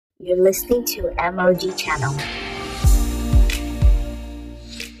You're listening to MOG Channel.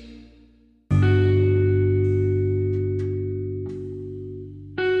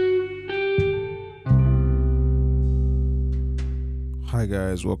 Hi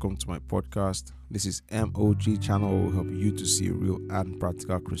guys, welcome to my podcast. This is MOG Channel. Will help you to see real and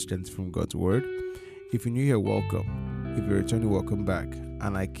practical Christianity from God's Word. If you're new here, welcome. If you're returning, welcome back.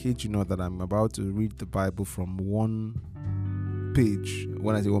 And I kid you not that I'm about to read the Bible from one page.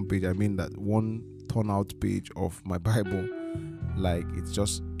 When I say one page, I mean that one turnout page of my Bible. Like it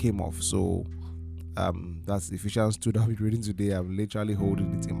just came off. So that's Ephesians 2 that I'll be reading today. I'm literally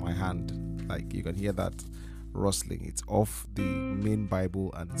holding it in my hand. Like you can hear that rustling. It's off the main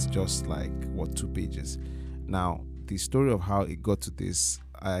Bible and it's just like 2 pages. Now the story of how it got to this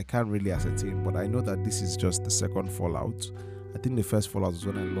I can't really ascertain, but I know that this is just the second fallout. I think the first fallout was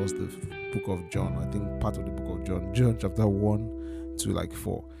when I lost the book of John. I think part of the book of John chapter 1 to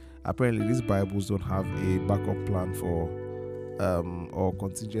 4. Apparently these Bibles don't have a backup plan for or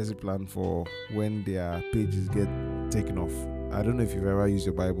contingency plan for when their pages get taken off. I don't know if you've ever used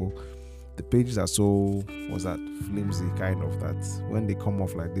your Bible. The pages are so flimsy kind of that when they come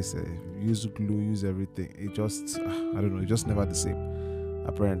off like this, use glue, use everything, it just it's just never the same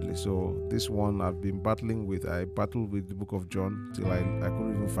apparently. So this one I've been battling with. I battled with the book of John till I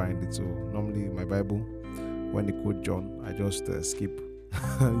couldn't even find it. So normally my Bible, when they quote John, I just skip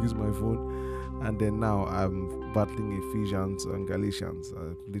use my phone. And then now I'm battling Ephesians and Galatians.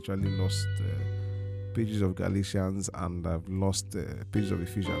 I've literally lost pages of Galatians and I've lost pages of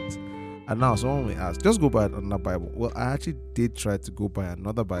Ephesians. And now someone may ask, just go buy another Bible. Well, I actually did try to go buy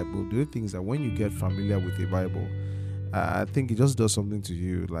another Bible. The only thing is that when you get familiar with a Bible, I think it just does something to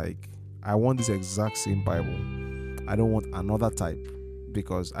you. Like, I want this exact same Bible. I don't want another type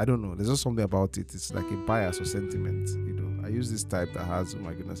because I don't know. There's just something about it. It's like a bias or sentiment. I use this type that has,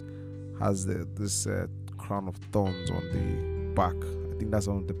 has this crown of thorns on the back. I think that's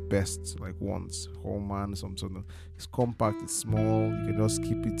one of the best ones. Holman, something. It's compact. It's small. You can just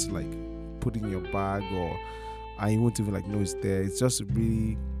keep it put in your bag, and you won't even know it's there. It's just a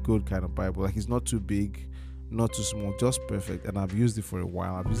really good kind of Bible. It's not too big, not too small, just perfect. And I've used it for a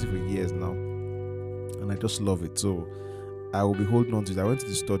while. I've used it for years now, and I just love it. So I will be holding on to it. I went to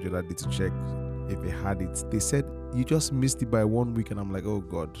the store the other day to check if they had it. They said you just missed it by 1 week, and I'm like, oh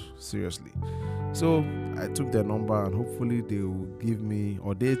God, seriously. So I took their number, and hopefully they will give me,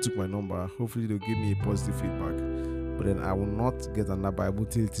 or they took my number. Hopefully they'll give me a positive feedback. But then I will not get another Bible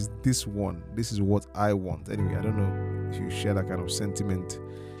till it is this one. This is what I want. Anyway, I don't know if you share that kind of sentiment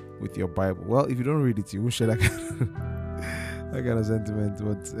with your Bible. Well, if you don't read it, you won't share that kind of sentiment.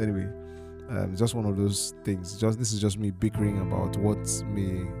 But anyway, it's just one of those things. This is just me bickering about what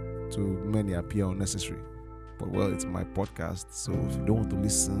may to many appear unnecessary. But well, it's my podcast, so if you don't want to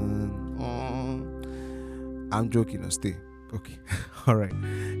listen, I'm joking. Stay. Okay. All right.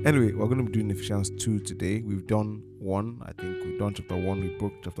 Anyway, we're going to be doing Ephesians 2 today. We've done 1. I think we've done chapter 1. We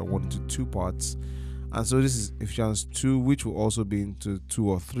broke chapter 1 into 2 parts. And so this is Ephesians 2, which will also be into 2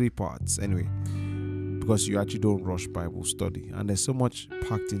 or 3 parts. Anyway, because you actually don't rush Bible study. And there's so much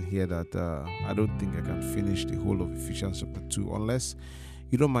packed in here that I don't think I can finish the whole of Ephesians chapter 2 unless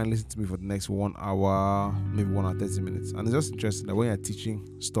you don't mind listening to me for the next 1 hour, maybe 1 hour 30 minutes. And it's just interesting that when you're teaching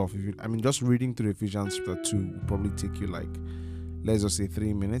stuff, just reading through Ephesians chapter 2 will probably take you let's just say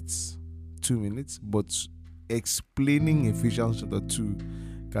 3 minutes, 2 minutes. But explaining Ephesians chapter 2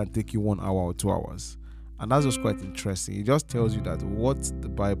 can take you 1 hour or 2 hours. And that's just quite interesting. It just tells you that what the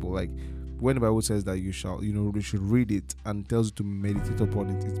Bible, when the Bible says that you should read it and tells you to meditate upon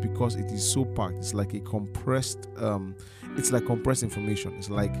it, it's because it is so packed. It's like a compressed, it's like compressed information. It's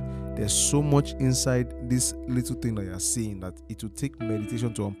like there's so much inside this little thing that you're seeing that it will take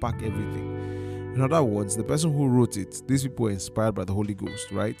meditation to unpack everything. In other words, the person who wrote it, these people were inspired by the Holy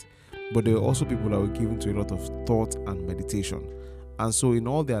Ghost, right? But there were also people that were given to a lot of thought and meditation. And so in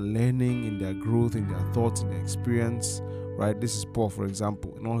all their learning, in their growth, in their thoughts, in their experience, right? This is Paul, for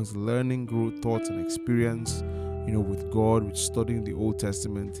example, in all his learning, growth, thoughts, and experience, with God, with studying the Old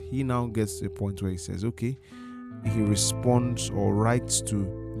Testament, he now gets to a point where he says, okay, he responds or writes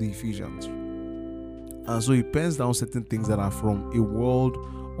to the Ephesians. And so he pens down certain things that are from a world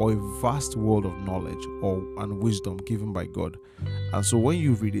or a vast world of knowledge and wisdom given by God. And so when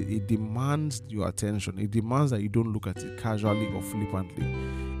you read it, it demands your attention. It demands that you don't look at it casually or flippantly.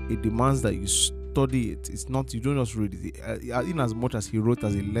 It demands that you study it. It's not, you don't just read it. In as much as he wrote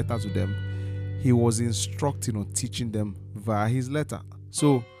as a letter to them, he was instructing or teaching them via his letter.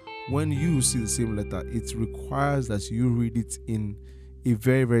 So when you see the same letter, it requires that you read it in a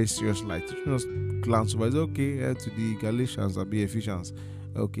very, very serious light. You just glance over, it's okay, to the Galatians or the Ephesians.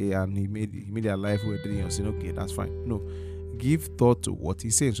 okay, and he made their life we're doing, you're saying, okay, that's fine. No, give thought to what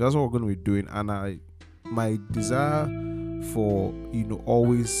he's saying. So that's what we're going to be doing. And my desire for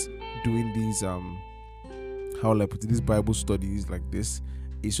always doing these how will I put it, these Bible studies like this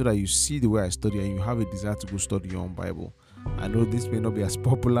is so that you see the way I study and you have a desire to go study your own Bible. I know this may not be as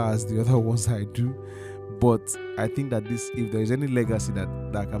popular as the other ones I do, but I think that if there is any legacy that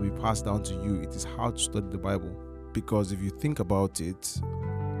can be passed down to you, it is how to study the Bible. Because if you think about it,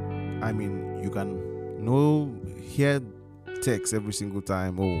 I mean, you can hear text every single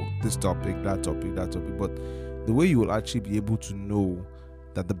time, oh, this topic, that topic, but the way you will actually be able to know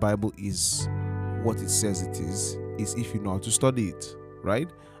that the Bible is what it says it is if you know how to study it, right?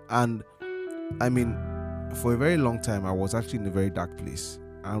 And I mean, for a very long time, I was actually in a very dark place.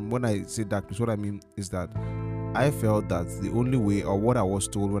 And when I say dark place, what I mean is that I felt that the only way, or what I was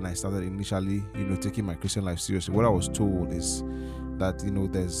told when I started initially, taking my Christian life seriously, what I was told is that,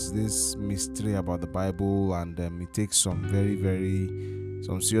 there's this mystery about the Bible, and it takes some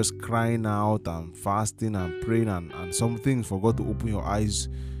some serious crying out and fasting and praying and something for God to open your eyes,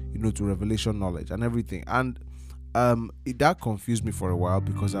 to revelation knowledge and everything. And that confused me for a while,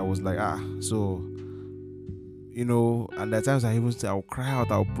 because I was like, so, and at times I even say, I'll cry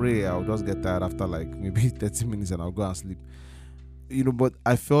out, I'll pray, I'll just get tired after like maybe 30 minutes and I'll go and sleep. But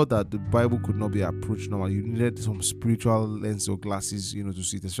I felt that the Bible could not be approached normal. You needed some spiritual lens or glasses, to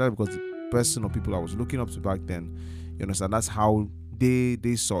see it, especially because the person or people I was looking up to back then, you understand, that's how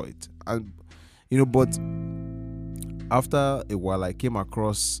they saw it. And but after a while, I came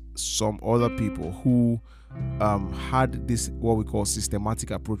across some other people who had this, what we call,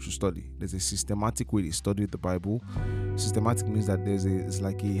 systematic approach to study. There's a systematic way they study the Bible. Systematic means that it's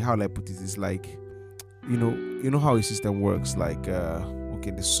like how will I put it? It's like, you know how a system works. Like,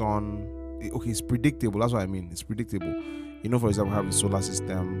 okay, the sun, okay, it's predictable. That's what I mean. It's predictable. For example, we have the solar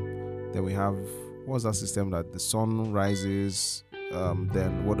system. Then we have, what's that system that the sun rises?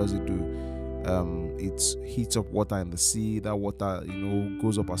 Then what does it do? It heats up water in the sea. That water,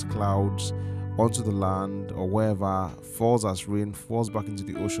 goes up as clouds onto the land or wherever, falls as rain, falls back into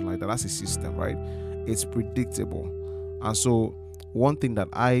the ocean like that. That's a system, right? It's predictable. And so one thing that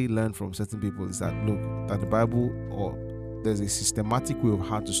I learned from certain people is that, look, that the Bible, or there's a systematic way of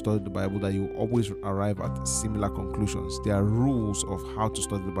how to study the Bible, that you always arrive at similar conclusions. There are rules of how to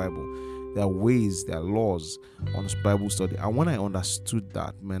study the Bible. There are ways, there are laws on Bible study. And when I understood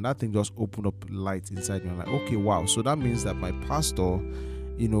that, man, that thing just opened up light inside me. I'm like, okay, wow. So that means that my pastor,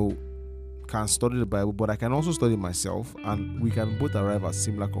 can study the Bible, but I can also study myself, and we can both arrive at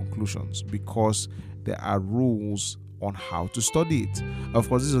similar conclusions because there are rules on how to study it. Of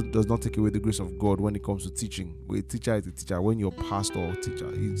course, this does not take away the grace of God when it comes to teaching. When a teacher is a teacher, when your pastor or teacher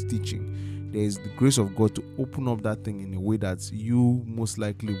is teaching, there is the grace of God to open up that thing in a way that you most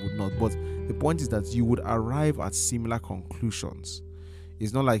likely would not. But the point is that you would arrive at similar conclusions.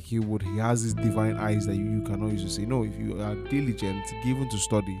 It's not like he has these divine eyes that you cannot use to say. No, if you are diligent, given to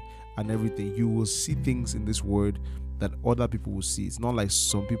study and everything, you will see things in this word that other people will see. It's not like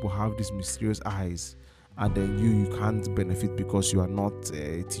some people have these mysterious eyes and then you can't benefit because you are not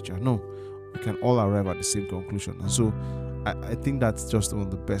a teacher. No, we can all arrive at the same conclusion. And so I think that's just one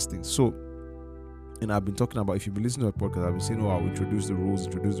of the best things. So, and I've been talking about, if you've been listening to the podcast, I've been saying, I'll introduce the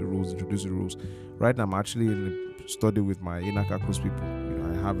rules. Right now, I'm actually in a study with my Inakakos people.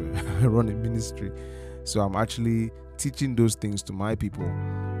 I run a ministry. So I'm actually teaching those things to my people,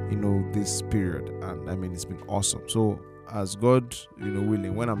 this period. And I mean, it's been awesome. So as God,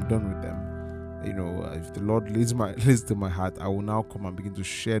 willing, when I'm done with them, if the Lord leads to my heart, I will now come and begin to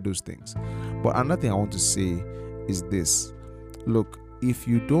share those things. But another thing I want to say is this. Look, if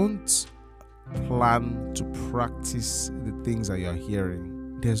you don't plan to practice the things that you're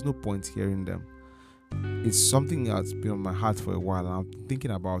hearing, there's no point hearing them. It's something that's been on my heart for a while, and I'm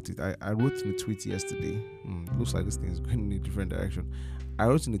thinking about it. I wrote in a tweet yesterday. Looks like this thing is going in a different direction. I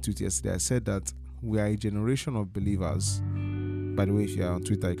wrote in a tweet yesterday. I said that we are a generation of believers. By the way, if you are on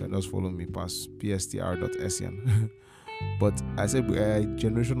Twitter, you can just follow me past pstr.sn. But I said we are a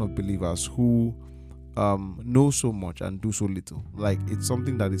generation of believers who know so much and do so little. Like, it's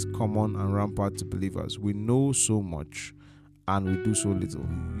something that is common and rampant to believers. We know so much and we do so little.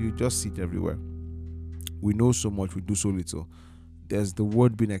 You just see it everywhere. We know so much, we do so little. There's the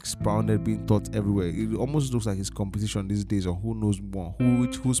word being expounded, being taught everywhere. It almost looks like it's competition these days on who knows more,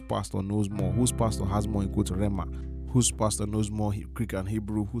 whose pastor knows more, whose pastor has more in quote Rema, whose pastor knows more Greek and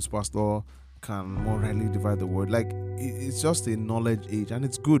Hebrew, whose pastor can more readily divide the word. Like, it's just a knowledge age, and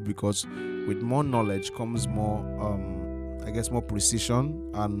it's good because with more knowledge comes more, more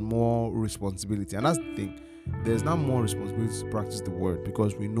precision and more responsibility. And that's the thing. there's now more responsibility to practice the word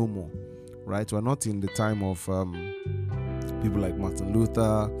because we know more, right? We're not in the time of people like Martin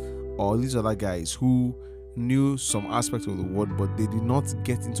Luther or these other guys who knew some aspects of the word, but they did not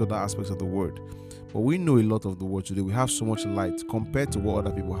get into that aspects of the word. But we know a lot of the word today. We have so much light compared to what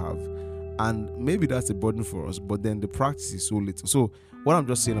other people have. And maybe that's a burden for us, but then the practice is so little. So what I'm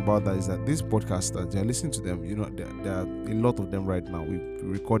just saying about that is that these podcasters, you're listening to them, there are a lot of them right now. We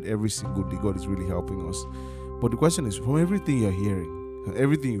record every single day. God is really helping us. But the question is, from everything you're hearing, from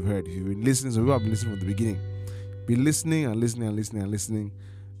everything you've heard, if you've been listening, so people have been listening from the beginning, been listening and listening and listening and listening.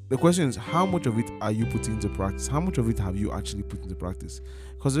 The question is, how much of it are you putting into practice? How much of it have you actually put into practice?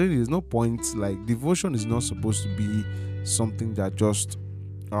 Because really, there's no point. Like, devotion is not supposed to be something that just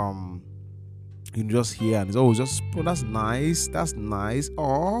you just hear and it's that's nice.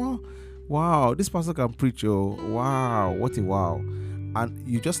 Oh, wow, this pastor can preach. Oh, wow, what a wow. And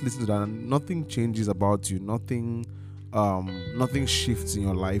you just listen to that and nothing changes about you. Nothing shifts in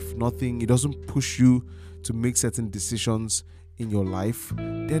your life. It doesn't push you to make certain decisions in your life.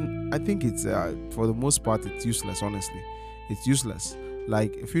 Then I think it's for the most part it's useless. Honestly, it's useless.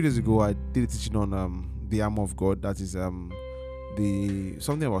 Like a few days ago, I did a teaching on the armor of God. That is the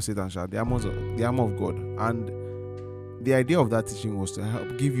something about Satan, the armor of God, and the idea of that teaching was to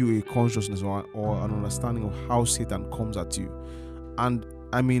help give you a consciousness or an understanding of how Satan comes at you. And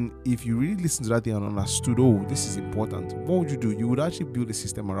I mean, if you really listen to that thing and understood, oh, this is important, what would you do? You would actually build a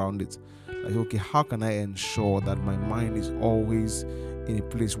system around it. Like, okay, how can I ensure that my mind is always in a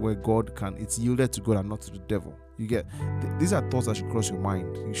place where it's yielded to God and not to the devil? You get, these are thoughts that should cross your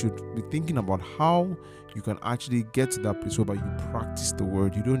mind. You should be thinking about how you can actually get to that place whereby you practice the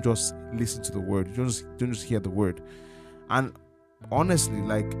word. You don't just listen to the word. You don't just hear the word. And honestly,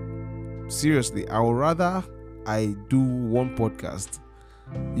 like, seriously, I would rather I do one podcast,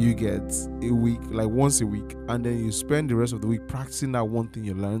 you get a week, like once a week, and then you spend the rest of the week practicing that one thing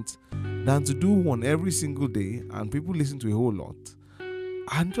you learned, than to do one every single day and people listen to a whole lot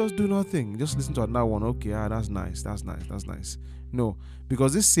and just do nothing. Just listen to another one. Okay, that's nice. No,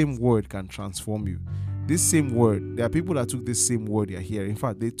 because this same word can transform you. This same word, there are people that took this same word you're hearing. In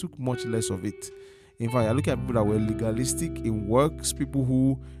fact, they took much less of it. In fact, I look at people that were legalistic in works, people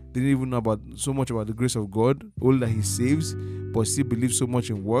who didn't even know so much about the grace of God, all that He saves, but still believe so much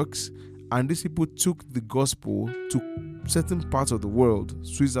in works. And these people took the gospel to certain parts of the world,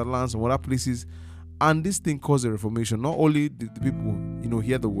 Switzerland, some other places, and this thing caused a reformation. Not only did the people,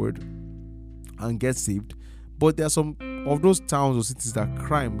 hear the word and get saved, but there are some of those towns or cities that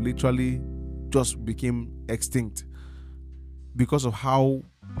crime literally just became extinct because of how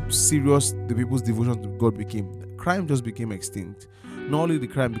serious the people's devotion to God became. Crime just became extinct. Not only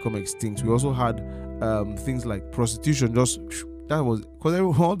did crime become extinct, we also had things like prostitution. That was because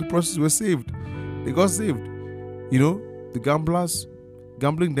all the prostitutes were saved. They got saved. The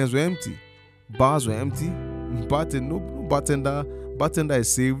gambling dens were empty. Bars were empty. Bartender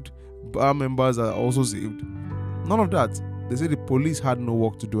is saved. Bar members are also saved. None of that. They said the police had no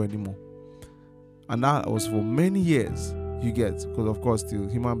work to do anymore. And that was for many years. You get, because of course still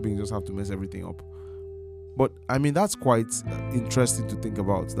human beings just have to mess everything up. But I mean, that's quite interesting to think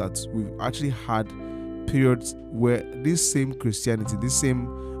about, that we've actually had periods where this same Christianity, this same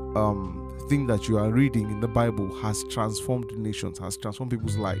thing that you are reading in the Bible has transformed nations, has transformed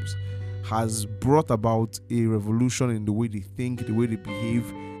people's lives, has brought about a revolution in the way they think, the way they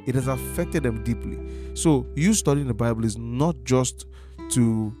behave. It has affected them deeply. So you studying the Bible is not just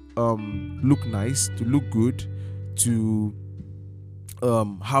to look nice, to look good, to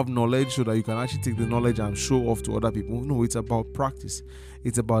have knowledge so that you can actually take the knowledge and show off to other people. No, it's about practice.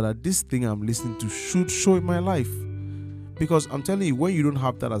 It's about that this thing I'm listening to should show in my life. Because I'm telling you, when you don't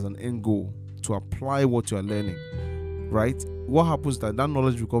have that as an end goal to apply what you're learning, right, what happens that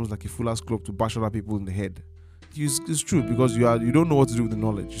knowledge becomes like a fuller's club to bash other people in the head. It's true, because you don't know what to do with the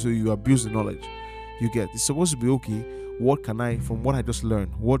knowledge, so you abuse the knowledge. You get, it's supposed to be, okay, what can I, from what I just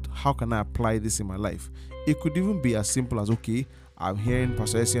learned, how can I apply this in my life? It could even be as simple as, okay, I'm hearing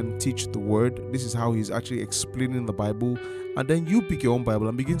Pastor Essien teach the word. This is how he's actually explaining the Bible. And then you pick your own Bible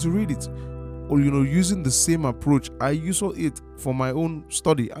and begin to read it. Or, using the same approach I use it for my own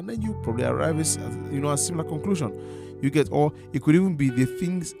study. And then you probably arrive at, a similar conclusion. You get, or it could even be the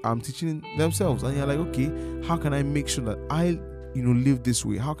things I'm teaching themselves. And you're like, okay, how can I make sure that I, live this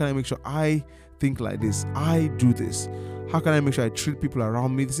way? How can I make sure I think like this? I do this. How can I make sure I treat people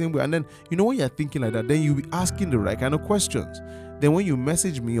around me the same way? And then, when you're thinking like that, then you'll be asking the right kind of questions. Then when you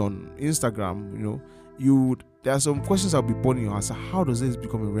message me on Instagram, there are some questions I'll be putting you. So how does this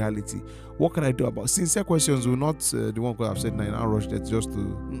become a reality? What can I do about sincere questions? Will not the one I've said now, I'll rush that just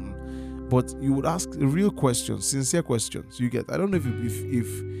to. But you would ask real questions, sincere questions. You get. I don't know if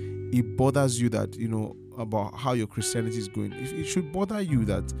it bothers you that about how your Christianity is going. If it should bother you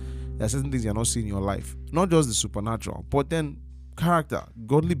that there are certain things you're not seeing in your life, not just the supernatural, but then character,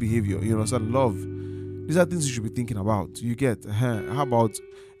 godly behavior, love. These are things you should be thinking about. You get. How about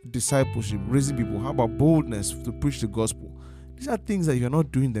discipleship, raising people? How about boldness to preach the gospel? These are things that if you're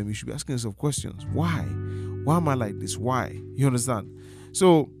not doing them, you should be asking yourself questions. Why? Why am I like this? Why? You understand?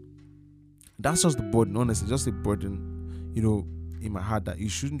 So that's just the burden, honestly, just a burden, in my heart, that you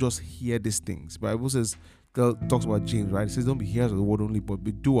shouldn't just hear these things. The Bible says, talks about James, right? It says, don't be hearers of the word only, but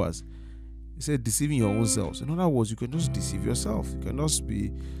be doers. It said, deceiving your own selves. In other words, you can just deceive yourself. You can just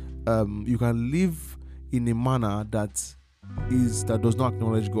be, you can live in a manner that does not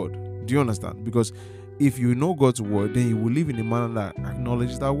acknowledge God. Do you understand? Because if you know God's word, then you will live in a manner that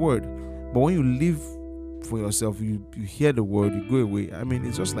acknowledges that word. But when you live for yourself, you hear the word, you go away. I mean,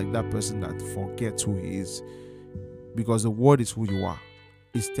 it's just like that person that forgets who he is, because the word is who you are.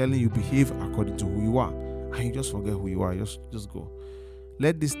 It's telling you behave according to who you are, and you just forget who you are. Just go.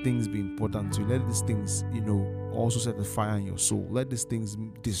 Let these things be important to you. Let these things, also set a fire in your soul. Let these things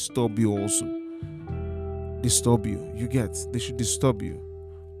disturb you also. Disturb you. You get. They should disturb you.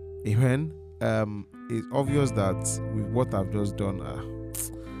 Amen. It's obvious that with what I've just done,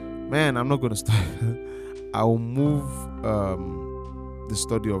 man, I'm not going to start. I will move the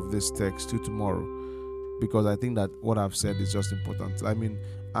study of this text to tomorrow, because I think that what I've said is just important. I mean,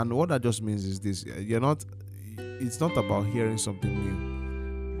 and what that just means is this: it's not about hearing something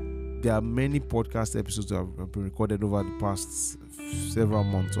new. There are many podcast episodes that have been recorded over the past several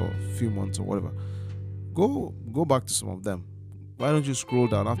months or few months or whatever. Go back to some of them. Why don't you scroll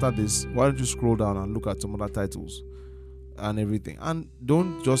down after this? Why don't you scroll down and look at some other titles and everything? And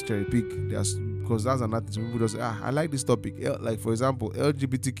don't just cherry pick, because that's another thing. Some people just say, I like this topic. Like, for example,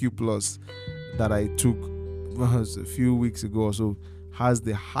 LGBTQ plus that I took a few weeks ago or so has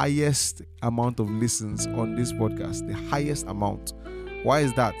the highest amount of listens on this podcast. The highest amount. Why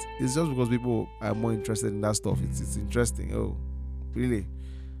is that? It's just because people are more interested in that stuff. It's interesting. Oh, really?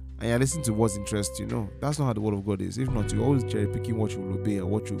 And you listen to what's interesting. That's not how the word of God is. If not, you're always cherry picking what you will obey or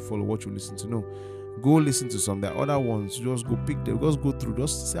what you follow, what you listen to. No, go listen to some. There are other ones. Just go pick them. Just go through.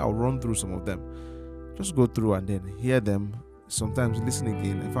 Just say, I'll run through some of them. Just go through and then hear them. Sometimes listen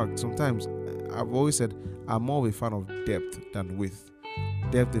again. In fact, sometimes I've always said I'm more of a fan of depth than width.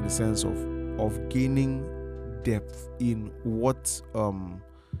 Depth in the sense of gaining depth in what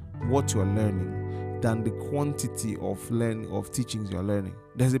you're learning, than the quantity of teachings you're learning.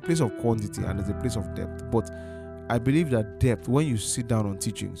 There's a place of quantity and there's a place of depth. But I believe that depth, when you sit down on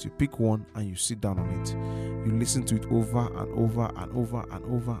teachings, you pick one and you sit down on it. You listen to it over and over and over and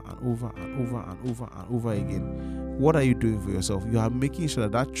over and over and over and over and over again. What are you doing for yourself? You are making sure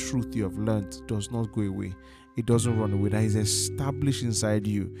that truth you have learned does not go away. It doesn't run away. That is established inside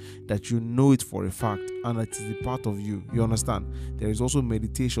you, that you know it for a fact, and that it is a part of you. You understand? There is also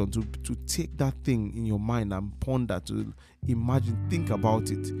meditation to take that thing in your mind and ponder, to imagine, think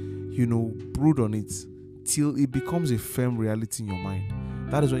about it, brood on it till it becomes a firm reality in your mind.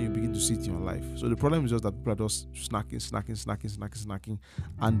 That is when you begin to see it in your life. So the problem is just that people are just snacking,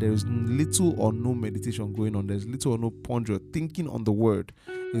 and there is little or no meditation going on. There's little or no ponder, thinking on the word.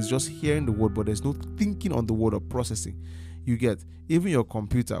 It's just hearing the word, but there's no thinking on the word or processing. You get, even your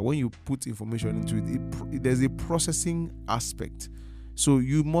computer, when you put information into it, there's a processing aspect. So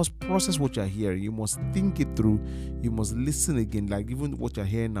you must process what you're hearing. You must think it through. You must listen again. Like even what you're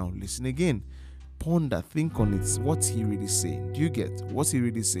hearing now, listen again. Ponder, think on it. What's he really saying? Do you get? What's he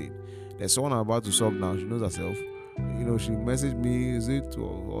really saying? There's someone I'm about to solve now. She knows herself. She messaged me,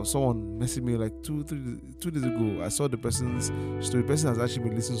 or someone messaged me like two days ago. I saw the person's story. The person has actually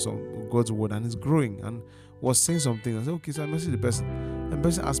been listening to some God's word and is growing and was saying something. I said, okay, so I messaged the person. And the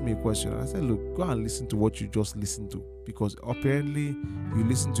person asked me a question. I said, look, go and listen to what you just listened to, because apparently you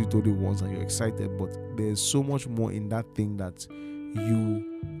listened to it only once and you're excited, but there's so much more in that thing that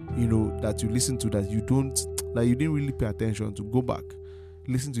that you listen to that you didn't really pay attention to. Go back,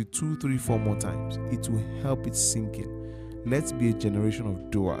 listen to it 2, 3, 4 more times. It will help it sink in. Let's be a generation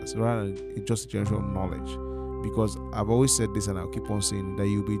of doers rather than just a generation of knowledge, because I've always said this and I'll keep on saying it, that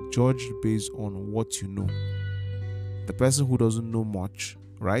you'll be judged based on what you know. The person who doesn't know much,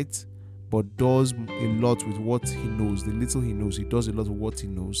 right, but does a lot with what he knows, the little he knows, he does a lot with what he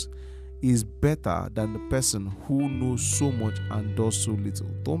knows, is better than the person who knows so much and does so little.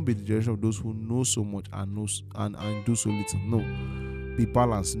 Don't be the generation of those who know so much and do so little. No. Be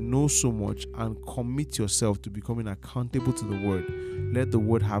balanced. Know so much and commit yourself to becoming accountable to the word. Let the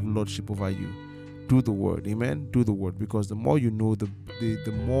word have lordship over you. Do the word. Amen. Do the word, because the more you know, the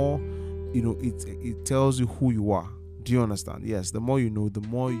more it tells you who you are. Do you understand? Yes, the more you know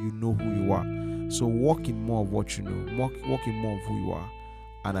who you are. So walk in more of what you know, walk in more of who you are.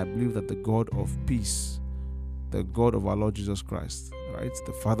 And I believe that the God of peace, the God of our Lord Jesus Christ, right,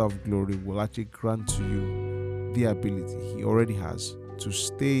 the Father of glory, will actually grant to you the ability He already has to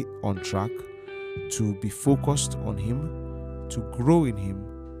stay on track, to be focused on Him, to grow in Him,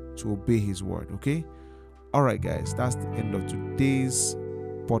 to obey His word. Okay? All right, guys, that's the end of today's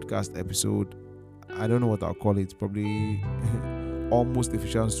podcast episode. I don't know what I'll call it. Probably almost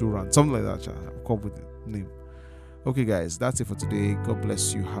Ephesians 2 run, something like that. I'll come up with the name. Okay, guys, that's it for today. God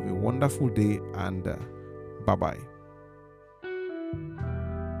bless you. Have a wonderful day, and bye-bye.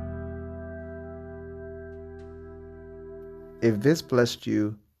 If this blessed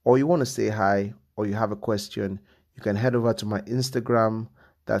you, or you want to say hi, or you have a question, you can head over to my Instagram.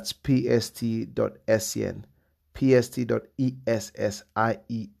 That's pst.sen, pst.essien.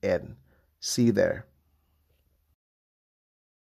 See you there.